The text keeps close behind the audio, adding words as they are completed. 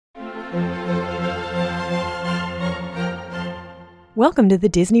Welcome to the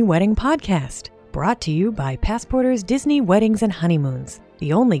Disney Wedding Podcast, brought to you by Passporter's Disney Weddings and Honeymoons,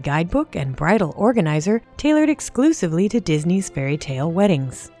 the only guidebook and bridal organizer tailored exclusively to Disney's fairy tale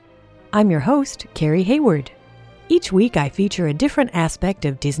weddings. I'm your host, Carrie Hayward. Each week I feature a different aspect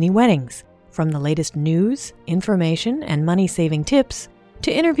of Disney weddings, from the latest news, information, and money-saving tips,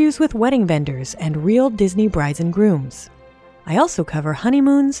 to interviews with wedding vendors and real Disney brides and grooms. I also cover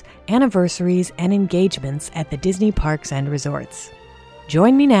honeymoons, anniversaries, and engagements at the Disney parks and resorts.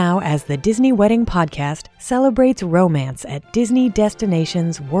 Join me now as the Disney Wedding Podcast celebrates romance at Disney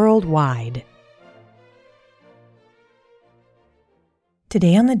destinations worldwide.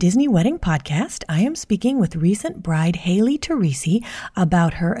 Today on the Disney Wedding Podcast, I am speaking with recent bride Haley Teresi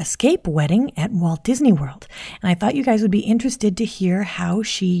about her escape wedding at Walt Disney World. And I thought you guys would be interested to hear how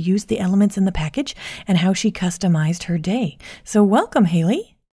she used the elements in the package and how she customized her day. So welcome,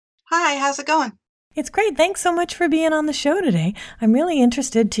 Haley. Hi, how's it going? It's great. Thanks so much for being on the show today. I'm really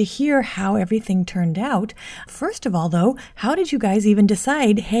interested to hear how everything turned out. First of all, though, how did you guys even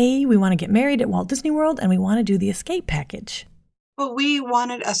decide, hey, we want to get married at Walt Disney World and we want to do the escape package? Well, we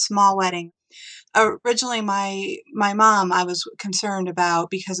wanted a small wedding. Originally, my mom, I was concerned about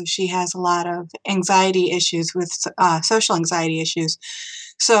because she has a lot of anxiety issues with social anxiety issues.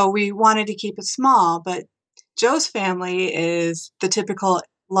 So we wanted to keep it small, but Joe's family is the typical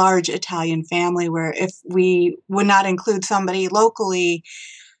large Italian family where if we would not include somebody locally,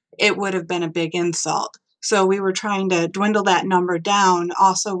 it would have been a big insult. So we were trying to dwindle that number down.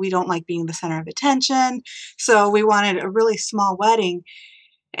 Also, we don't like being the center of attention. So we wanted a really small wedding.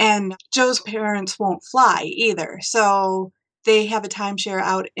 And Joe's parents won't fly either. So they have a timeshare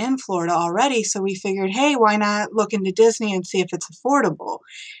out in Florida already. So we figured, hey, why not look into Disney and see if it's affordable?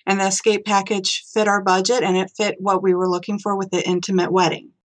 And the escape package fit our budget and it fit what we were looking for with the intimate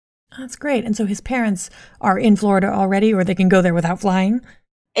wedding. That's great. And so his parents are in Florida already, or they can go there without flying?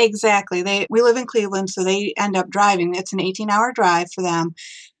 Exactly. We live in Cleveland, so they end up driving. It's an 18-hour drive for them,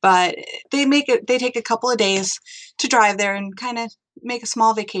 but they take a couple of days to drive there and kind of make a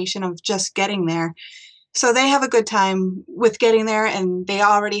small vacation of just getting there. So they have a good time with getting there, and they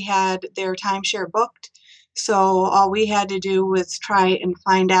already had their timeshare booked. So all we had to do was try and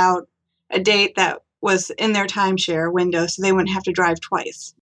find out a date that was in their timeshare window so they wouldn't have to drive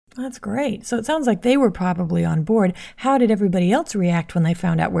twice. That's great. So it sounds like they were probably on board. How did everybody else react when they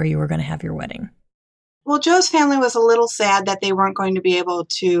found out where you were going to have your wedding? Well, Joe's family was a little sad that they weren't going to be able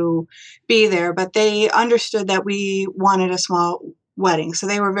to be there, but they understood that we wanted a small wedding. So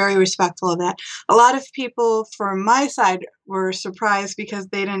they were very respectful of that. A lot of people from my side were surprised because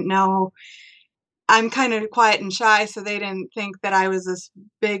they didn't know. I'm kind of quiet and shy, so they didn't think that I was this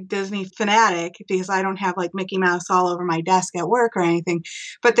big Disney fanatic because I don't have like Mickey Mouse all over my desk at work or anything.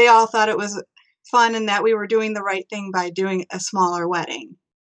 But they all thought it was fun and that we were doing the right thing by doing a smaller wedding.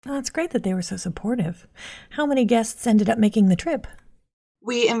 Oh, it's great that they were so supportive. How many guests ended up making the trip?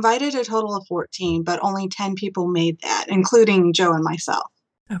 We invited a total of 14, but only 10 people made that, including Joe and myself.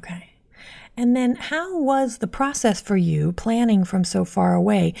 Okay. And then how was the process for you planning from so far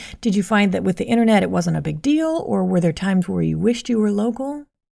away? Did you find that with the internet it wasn't a big deal, or were there times where you wished you were local?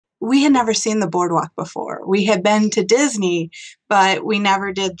 We had never seen the boardwalk before. We had been to Disney, but we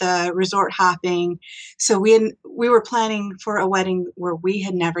never did the resort hopping. So we were planning for a wedding where we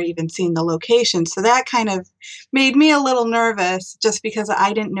had never even seen the location. So that kind of made me a little nervous just because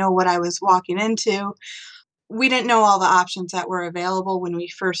I didn't know what I was walking into. We didn't know all the options that were available when we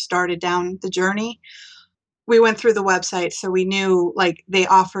first started down the journey. We went through the website, so we knew like they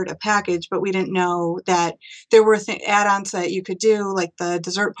offered a package, but we didn't know that there were add-ons that you could do, like the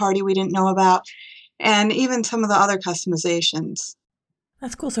dessert party we didn't know about, and even some of the other customizations.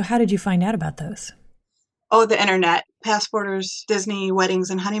 That's cool. So how did you find out about those? Oh, the internet. Passporter's Disney Weddings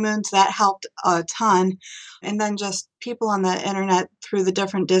and Honeymoons, that helped a ton. And then just people on the internet through the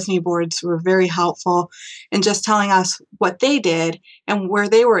different Disney boards were very helpful in just telling us what they did and where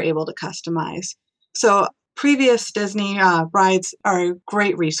they were able to customize. So previous Disney brides are a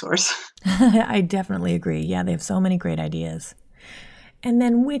great resource. I definitely agree. Yeah, they have so many great ideas. And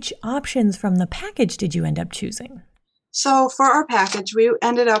then which options from the package did you end up choosing? So for our package, we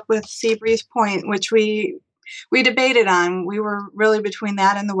ended up with Seabreeze Point, which we debated on. We were really between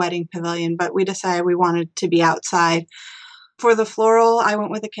that and the wedding pavilion, but we decided we wanted to be outside. For the floral, I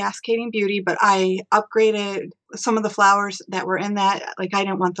went with a Cascading Beauty, but I upgraded some of the flowers that were in that. Like I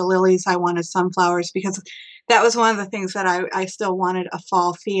didn't want the lilies, I wanted sunflowers because that was one of the things that I still wanted a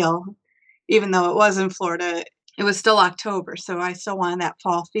fall feel. Even though it was in Florida, it was still October, so I still wanted that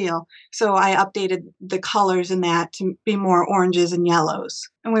fall feel. So I updated the colors in that to be more oranges and yellows.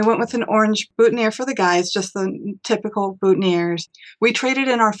 And we went with an orange boutonniere for the guys, just the typical boutonnieres. We traded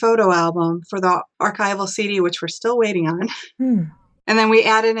in our photo album for the archival CD, which we're still waiting on. And then we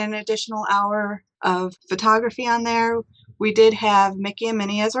added an additional hour of photography on there. We did have Mickey and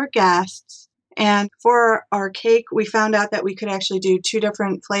Minnie as our guests. And for our cake, we found out that we could actually do 2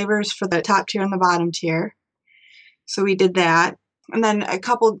 different flavors for the top tier and the bottom tier. So we did that. And then a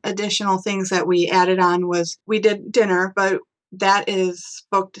couple additional things that we added on was we did dinner, but that is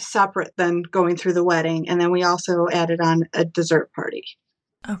booked separate than going through the wedding. And then we also added on a dessert party.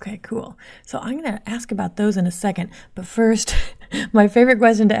 Okay, cool. So I'm going to ask about those in a second. But first, my favorite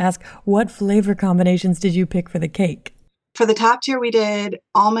question to ask, what flavor combinations did you pick for the cake? For the top tier, we did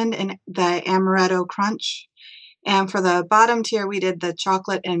almond and the amaretto crunch. And for the bottom tier, we did the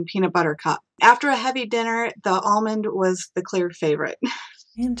chocolate and peanut butter cup. After a heavy dinner, the almond was the clear favorite.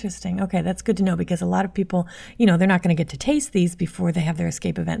 Interesting. Okay, that's good to know because a lot of people, they're not going to get to taste these before they have their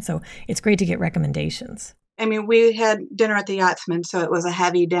escape event. So it's great to get recommendations. I mean, we had dinner at the Yachtsman, so it was a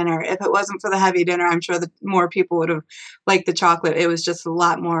heavy dinner. If it wasn't for the heavy dinner, I'm sure that more people would have liked the chocolate. It was just a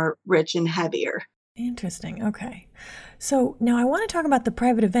lot more rich and heavier. Interesting. Okay. So now I want to talk about the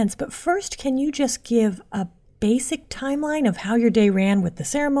private events, but first, can you just give a basic timeline of how your day ran with the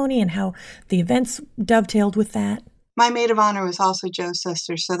ceremony and how the events dovetailed with that? My maid of honor was also Joe's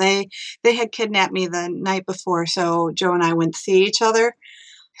sister, so they had kidnapped me the night before, so Joe and I went to see each other.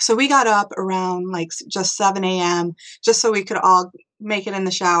 So we got up around just 7 a.m. just so we could all make it in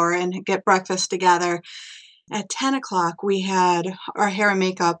the shower and get breakfast together. At 10 o'clock, we had our hair and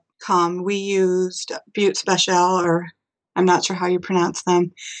makeup come. We used Butte Special, or I'm not sure how you pronounce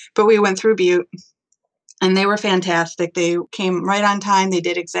them, but we went through Butte. And they were fantastic. They came right on time. They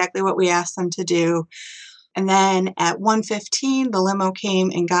did exactly what we asked them to do. And then at 1:15, the limo came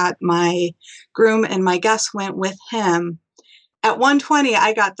and got my groom, and my guests went with him. At 1:20,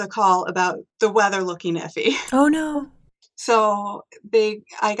 I got the call about the weather looking iffy. Oh, no. So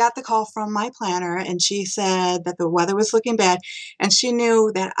I got the call from my planner, and she said that the weather was looking bad. And she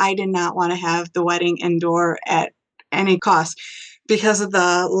knew that I did not want to have the wedding indoor at any cost, because of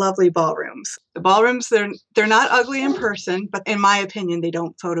the lovely ballrooms. The ballrooms, they're not ugly in person, but in my opinion, they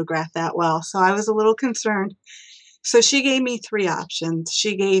don't photograph that well. So I was a little concerned. So she gave me 3 options.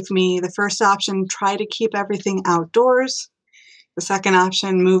 She gave me the first option, try to keep everything outdoors. The second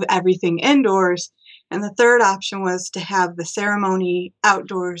option, move everything indoors. And the third option was to have the ceremony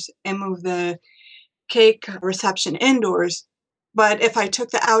outdoors and move the cake reception indoors. But if I took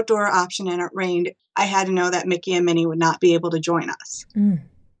the outdoor option and it rained, I had to know that Mickey and Minnie would not be able to join us.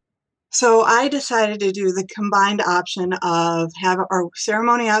 So I decided to do the combined option of have our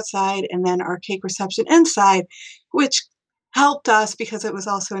ceremony outside and then our cake reception inside, which helped us because it was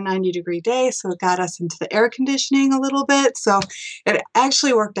also a 90-degree day. So it got us into the air conditioning a little bit. So it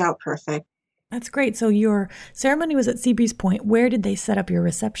actually worked out perfect. That's great. So your ceremony was at Seabreeze Point. Where did they set up your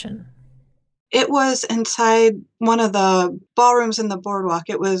reception? It was inside one of the ballrooms in the boardwalk.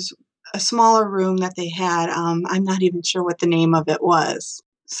 It was a smaller room that they had. I'm not even sure what the name of it was.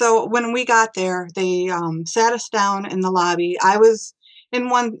 So when we got there, they sat us down in the lobby. I was in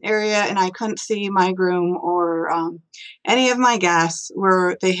one area and I couldn't see my groom or any of my guests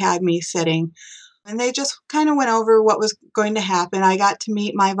where they had me sitting. And they just kind of went over what was going to happen. I got to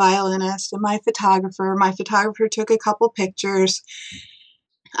meet my violinist and my photographer. My photographer took a couple pictures.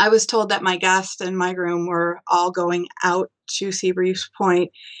 I was told that my guest and my groom were all going out to Seabreeze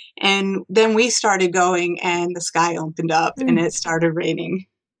Point. And then we started going and the sky opened up and it started raining.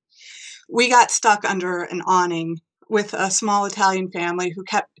 We got stuck under an awning with a small Italian family who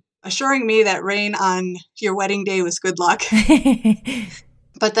kept assuring me that rain on your wedding day was good luck.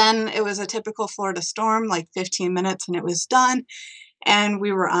 But then it was a typical Florida storm, 15 minutes and it was done. And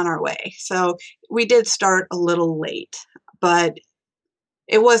we were on our way. So we did start a little late, but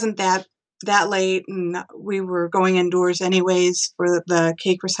it wasn't that late, and we were going indoors anyways for the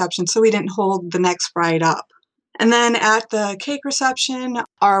cake reception, so we didn't hold the next bride up. And then at the cake reception,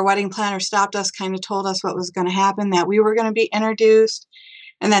 our wedding planner stopped us, kind of told us what was going to happen, that we were going to be introduced,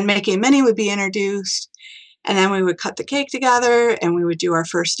 and then Mickey and Minnie would be introduced, and then we would cut the cake together, and we would do our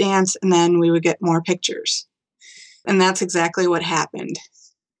first dance, and then we would get more pictures. And that's exactly what happened.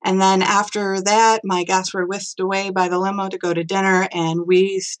 And then after that, my guests were whisked away by the limo to go to dinner, and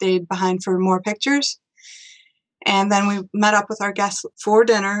we stayed behind for more pictures. And then we met up with our guests for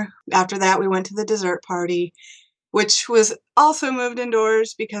dinner. After that, we went to the dessert party, which was also moved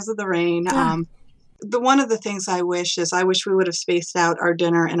indoors because of the rain. one of the things I wish we would have spaced out our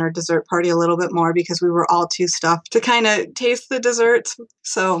dinner and our dessert party a little bit more because we were all too stuffed to kind of taste the desserts.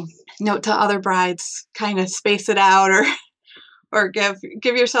 So note to other brides, kind of space it out or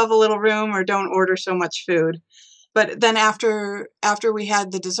give yourself a little room or don't order so much food. But then after we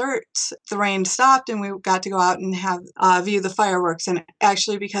had the desserts, the rain stopped and we got to go out and have view the fireworks. And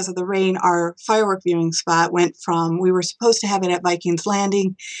actually, because of the rain, our firework viewing spot went from, we were supposed to have it at Vikings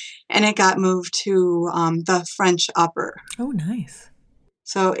Landing, and it got moved to the French Upper. Oh, nice.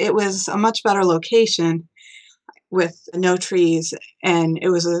 So it was a much better location with no trees, and it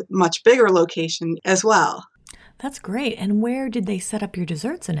was a much bigger location as well. That's great. And where did they set up your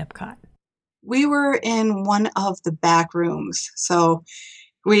desserts in Epcot? We were in one of the back rooms. So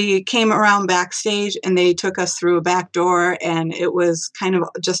we came around backstage and they took us through a back door, and it was kind of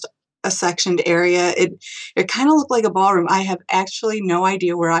just a sectioned area. It kind of looked like a ballroom. I have actually no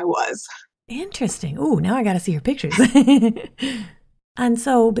idea where I was. Interesting. Oh, now I got to see your pictures. And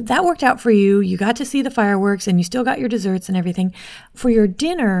so, but that worked out for you. You got to see the fireworks and you still got your desserts and everything. For your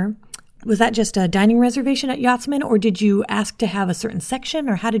dinner, was that just a dining reservation at Yachtsman, or did you ask to have a certain section,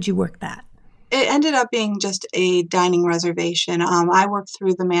 or how did you work that? It ended up being just a dining reservation. I worked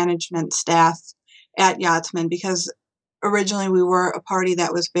through the management staff at Yachtsman because originally we were a party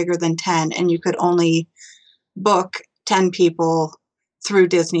that was bigger than 10, and you could only book 10 people through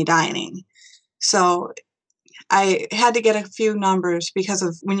Disney Dining. So I had to get a few numbers because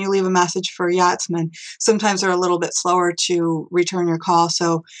of when you leave a message for Yachtsman, sometimes they're a little bit slower to return your call.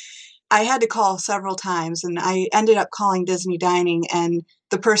 So I had to call several times, and I ended up calling Disney Dining, and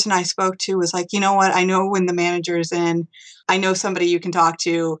the person I spoke to was like, you know what, I know when the manager is in, I know somebody you can talk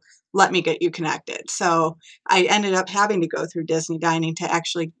to, let me get you connected. So I ended up having to go through Disney Dining to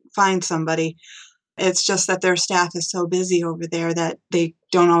actually find somebody. It's just that their staff is so busy over there that they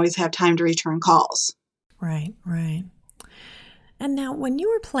don't always have time to return calls. Right, right. And now, when you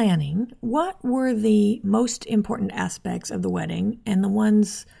were planning, what were the most important aspects of the wedding and the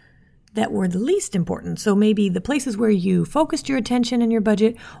ones that were the least important? So maybe the places where you focused your attention and your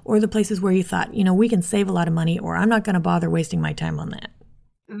budget, or the places where you thought, we can save a lot of money, or I'm not going to bother wasting my time on that.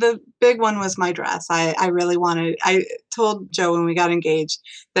 The big one was my dress. I told Joe when we got engaged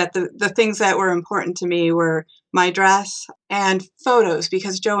that the things that were important to me were my dress and photos,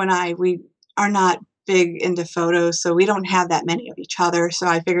 because Joe and we are not big into photos, so we don't have that many of each other. So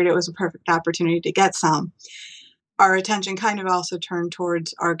I figured it was a perfect opportunity to get some. Our attention kind of also turned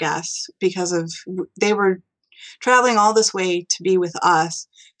towards our guests because they were traveling all this way to be with us.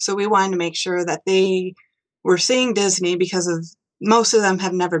 So we wanted to make sure that they were seeing Disney because most of them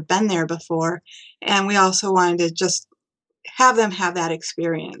have never been there before. And we also wanted to just have them have that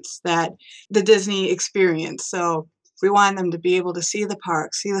experience, that the Disney experience. So we wanted them to be able to see the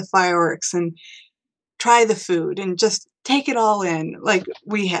parks, see the fireworks, and try the food and just take it all in like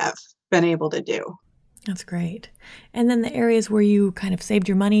we have been able to do. That's great. And then the areas where you kind of saved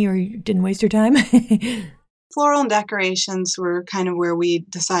your money or you didn't waste your time? Floral and decorations were kind of where we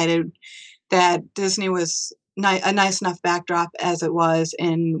decided that Disney was a nice enough backdrop as it was,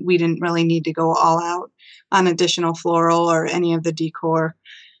 and we didn't really need to go all out on additional floral or any of the decor.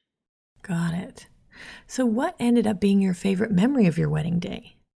 Got it. So what ended up being your favorite memory of your wedding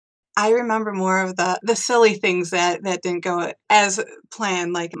day? I remember more of the silly things that didn't go as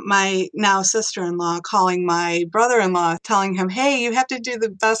planned, like my now sister-in-law calling my brother-in-law, telling him, hey, you have to do the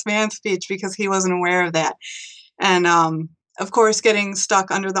best man speech, because he wasn't aware of that. And of course, getting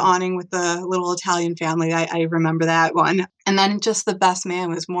stuck under the awning with the little Italian family. I remember that one. And then just the best man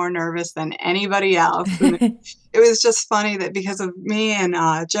was more nervous than anybody else. And it was just funny that because of me and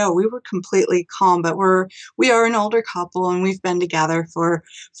Joe, we were completely calm, but we are an older couple and we've been together for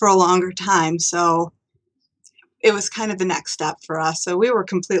a longer time. So it was kind of the next step for us. So we were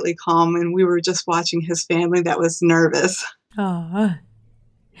completely calm and we were just watching his family that was nervous. Oh.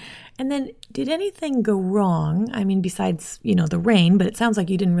 And then did anything go wrong? I mean, besides, the rain, but it sounds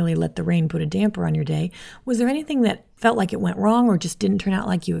like you didn't really let the rain put a damper on your day. Was there anything that felt like it went wrong or just didn't turn out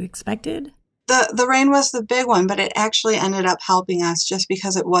like you expected? The rain was the big one, but it actually ended up helping us just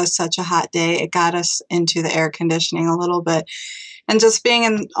because it was such a hot day. It got us into the air conditioning a little bit. And just being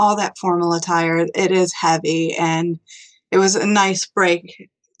in all that formal attire, it is heavy, and it was a nice break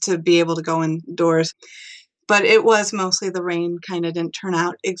to be able to go indoors. But it was mostly the rain kind of didn't turn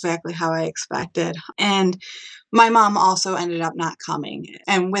out exactly how I expected. And my mom also ended up not coming.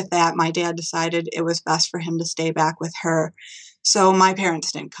 And with that, my dad decided it was best for him to stay back with her. So my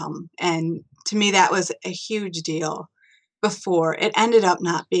parents didn't come. And to me, that was a huge deal before. It ended up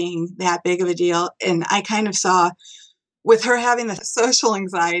not being that big of a deal. And I kind of saw with her having the social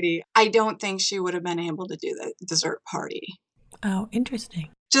anxiety, I don't think she would have been able to do the dessert party. Oh, interesting.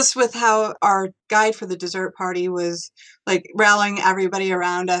 Just with how our guide for the dessert party was like rallying everybody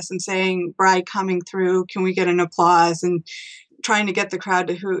around us and saying, bride coming through, can we get an applause? And trying to get the crowd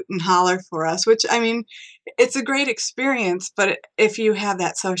to hoot and holler for us, which, I mean, it's a great experience, but if you have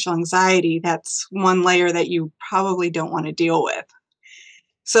that social anxiety, that's one layer that you probably don't want to deal with.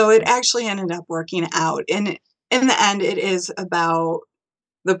 So it actually ended up working out. And in the end, it is about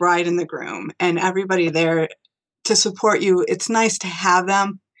the bride and the groom and everybody there to support you. It's nice to have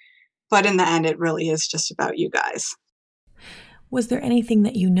them, but in the end, it really is just about you guys. Was there anything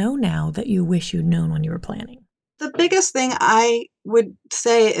that you know now that you wish you'd known when you were planning? The biggest thing I would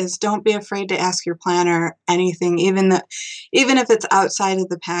say is don't be afraid to ask your planner anything, even if it's outside of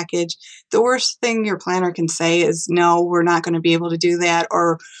the package. The worst thing your planner can say is, no, we're not going to be able to do that,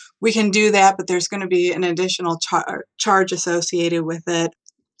 or we can do that, but there's going to be an additional charge associated with it.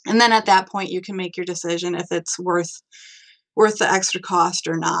 And then at that point, you can make your decision if it's worth the extra cost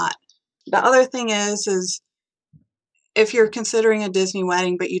or not. The other thing is if you're considering a Disney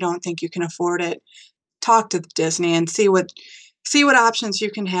wedding, but you don't think you can afford it, talk to Disney and see what options you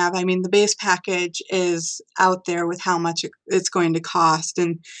can have. I mean, the base package is out there with how much it's going to cost,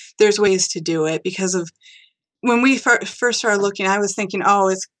 and there's ways to do it. Because of when we first started looking, I was thinking, oh,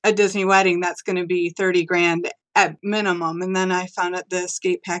 it's a Disney wedding, that's going to be $30,000 at minimum, and then I found out the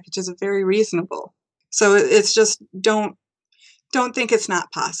escape package is very reasonable. So it's just don't think it's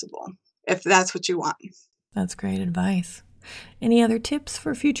not possible if that's what you want. That's great advice. Any other tips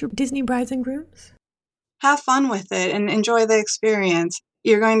for future Disney brides and grooms? Have fun with it and enjoy the experience.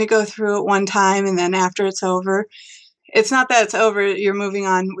 You're going to go through it one time, and then after it's over, it's not that it's over, you're moving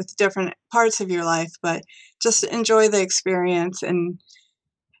on with different parts of your life, but just enjoy the experience and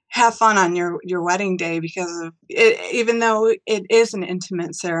have fun on your wedding day, because of it, even though it is an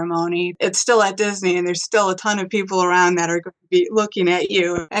intimate ceremony, it's still at Disney and there's still a ton of people around that are going to be looking at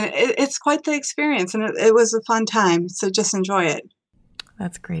you. And it's quite the experience, and it was a fun time. So just enjoy it.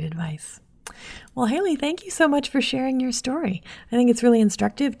 That's great advice. Well, Haley, thank you so much for sharing your story. I think it's really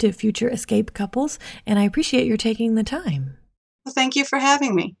instructive to future escape couples, and I appreciate your taking the time. Well, thank you for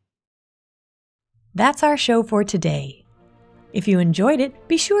having me. That's our show for today. If you enjoyed it,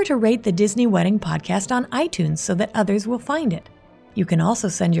 be sure to rate the Disney Wedding Podcast on iTunes so that others will find it. You can also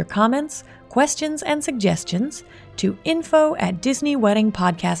send your comments, questions, and suggestions to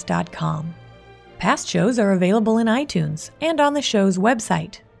info@disneyweddingpodcast.com. Past shows are available in iTunes and on the show's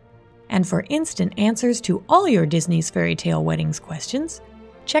website. And for instant answers to all your Disney's Fairy Tale Weddings questions,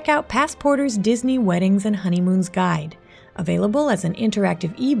 check out Passporter's Disney Weddings and Honeymoons Guide, available as an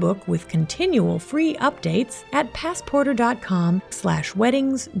interactive ebook with continual free updates at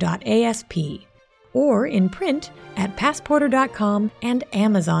passporter.com/weddings.asp, or in print at passporter.com and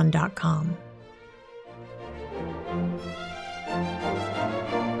amazon.com.